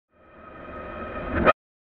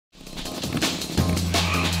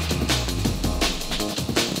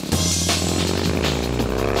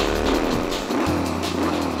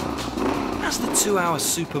2-hour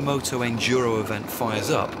Supermoto Enduro event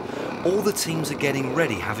fires up, all the teams are getting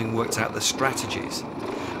ready, having worked out the strategies.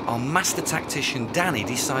 Our master tactician Danny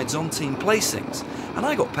decides on team placings, and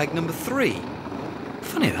I got pegged number 3.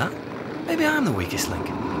 Funny that. Maybe I'm the weakest link.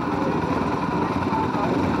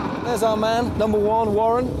 There's our man, number 1,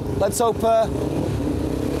 Warren. Let's hope he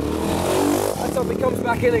comes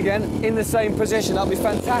back in again in the same position. That'd be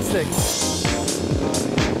fantastic.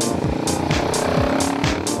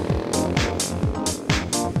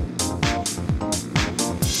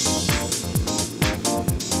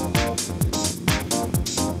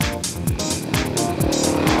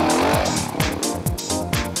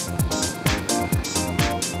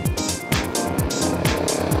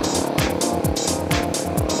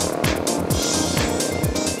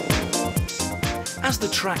 As the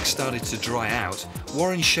track started to dry out,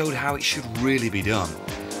 Warren showed how it should really be done.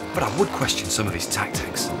 But I would question some of his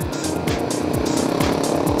tactics.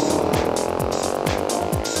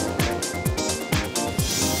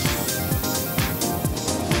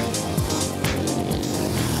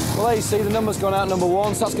 Well, there you see the number's gone out, number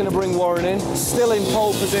 1, so that's going to bring Warren in. Still in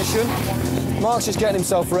pole position. Mark's just getting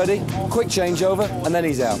himself ready. Quick changeover, and then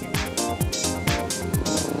he's out.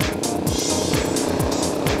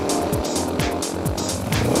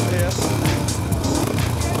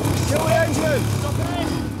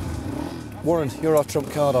 Warren, you're our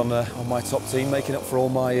trump card on my top team, making up for all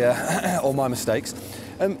my all my mistakes.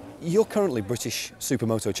 You're currently British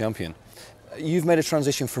Supermoto champion. You've made a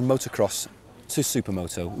transition from motocross to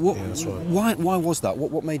Supermoto. Yeah, that's right. Why was that?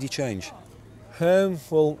 What made you change?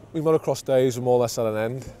 Well, my motocross days were more or less at an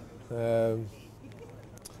end.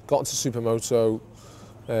 Got into Supermoto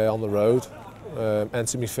on the road,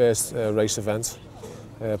 entered my first race event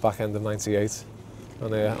back end of '98.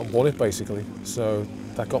 And I won it basically, so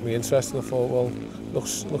that got me interested. I thought, well,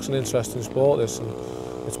 looks an interesting sport this, and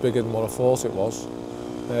it's bigger than what I thought it was,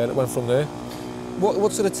 and it went from there.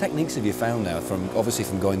 What sort of techniques have you found now, from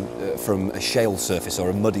going from a shale surface, or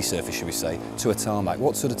a muddy surface, should we say, to a tarmac?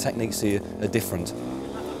 What sort of techniques are different?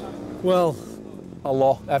 Well, a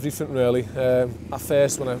lot, everything really. When I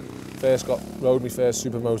first rode my first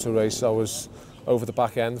Supermoto race, I was over the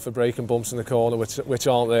back end for braking bumps in the corner, which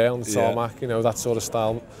aren't there on the tarmac, you know, that sort of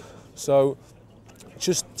style. So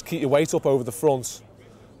just keep your weight up over the front,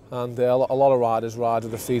 and a lot of riders ride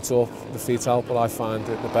with the feet up, the feet out, but I find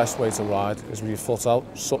that the best way to ride is with your foot out,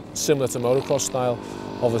 similar to motocross style.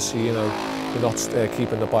 Obviously, you know, you're not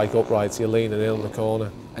keeping the bike upright, you're leaning in on the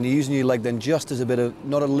corner. And you're using your leg then just as a bit of,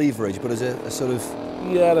 not a leverage, but as a sort of...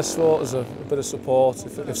 Yeah, as a bit of support.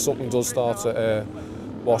 If something does start to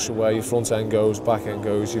wash away, your front end goes, back end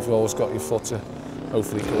goes, you've always got your foot to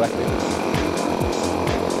hopefully correct it.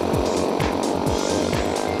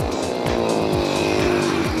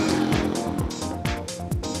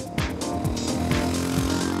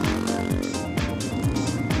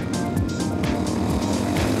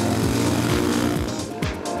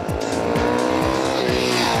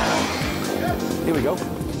 Here we go.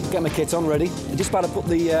 Get my kit on ready. I'm just about to put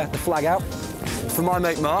the flag out for my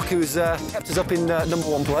mate Mark, who's kept us up in number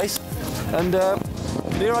 1 place. And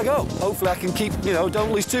here I go. Hopefully I can keep, you know,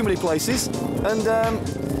 don't lose too many places. And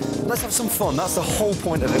let's have some fun. That's the whole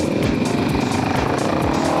point of it.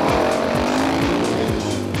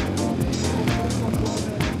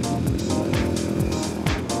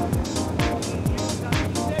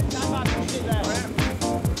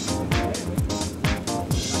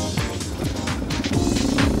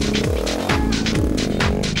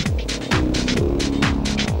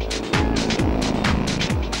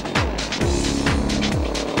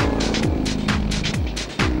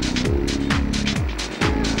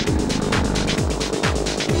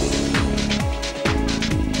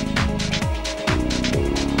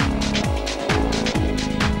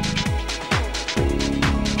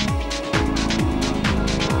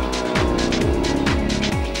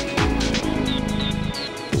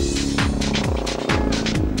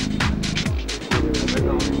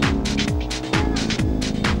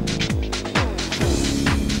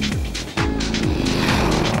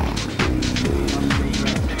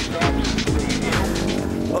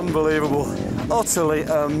 Unbelievable, utterly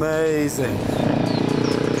amazing.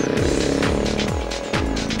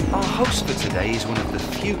 Our host for today is one of the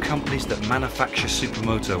few companies that manufacture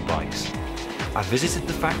Supermoto bikes. I visited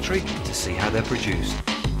the factory to see how they're produced.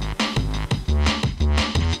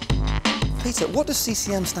 Peter, what does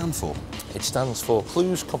CCM stand for? It stands for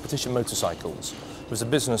Clues Competition Motorcycles. It was a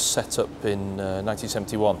business set up in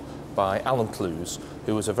 1971 by Alan Clues,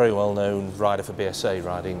 who was a very well-known rider for BSA,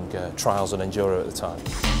 riding trials and enduro at the time.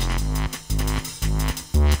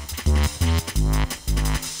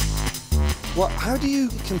 Well, how do you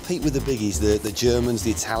compete with the biggies, the Germans,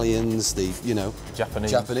 the Italians, the, you know...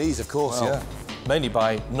 Japanese. Japanese, of course, Well, yeah. Mainly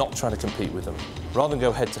by not trying to compete with them. Rather than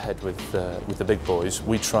go head-to-head with the big boys,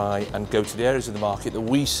 we try and go to the areas of the market that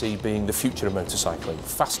we see being the future of motorcycling,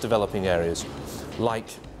 fast-developing areas like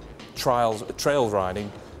trail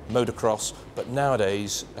riding, motocross, but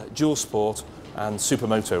nowadays dual sport and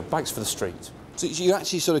supermoto, bikes for the street. So you're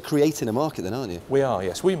actually sort of creating a market then, aren't you? We are,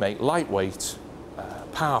 yes. We make lightweight,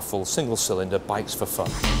 powerful, single-cylinder bikes for fun.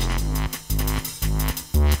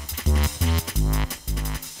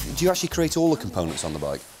 Do you actually create all the components on the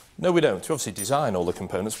bike? No, we don't. We obviously design all the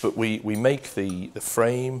components, but we make the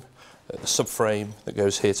frame, the subframe that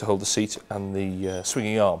goes here to hold the seat, and the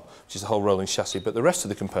swinging arm, which is the whole rolling chassis. But the rest of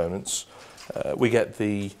the components, we get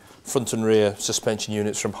the front and rear suspension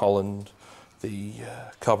units from Holland, the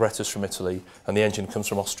carburetors from Italy, and the engine comes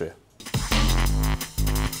from Austria.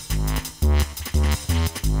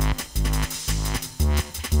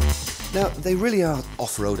 Now, they really are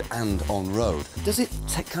off-road and on-road. Does it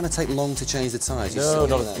kind of take long to change the tyres? No,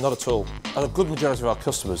 not at all. And a good majority of our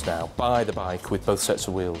customers now buy the bike with both sets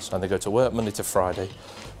of wheels, and they go to work Monday to Friday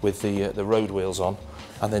with the road wheels on,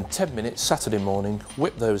 and then 10 minutes Saturday morning,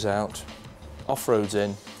 whip those out, off-roads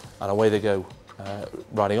in, and away they go.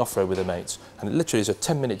 Riding off-road with their mates, and it literally is a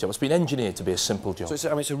 10-minute job. It's been engineered to be a simple job.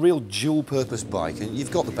 So it's a real dual-purpose bike, and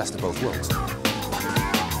you've got the best of both worlds.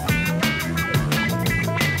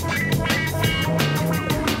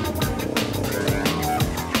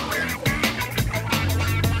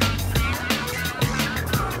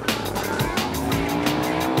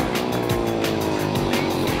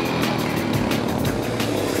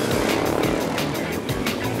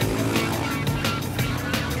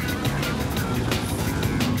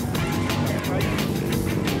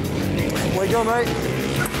 Where you go, mate?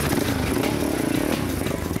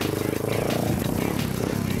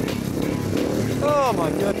 Oh my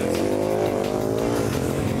goodness.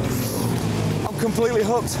 I'm completely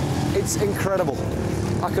hooked. It's incredible.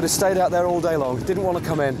 I could have stayed out there all day long. Didn't want to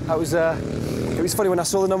come in. It was funny when I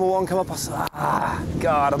saw the #1 come up, I said,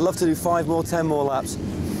 God, I'd love to do 5 more, 10 more laps.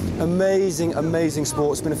 Amazing, amazing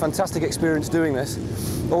sport. It's been a fantastic experience doing this.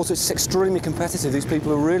 Also, it's extremely competitive. These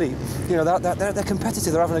people are really, you know, they're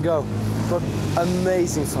competitive, they're having a go. But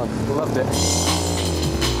amazing fun. Loved it.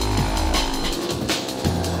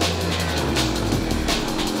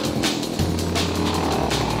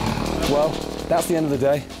 Well, that's the end of the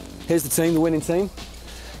day. Here's the team, the winning team.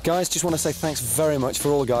 Guys, just want to say thanks very much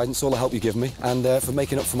for all the guidance, all the help you've given me, and for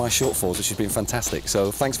making up for my shortfalls, which has been fantastic.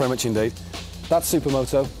 So thanks very much indeed. That's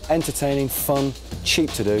Supermoto. Entertaining, fun, cheap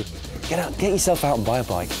to do. Get yourself out and buy a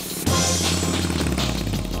bike.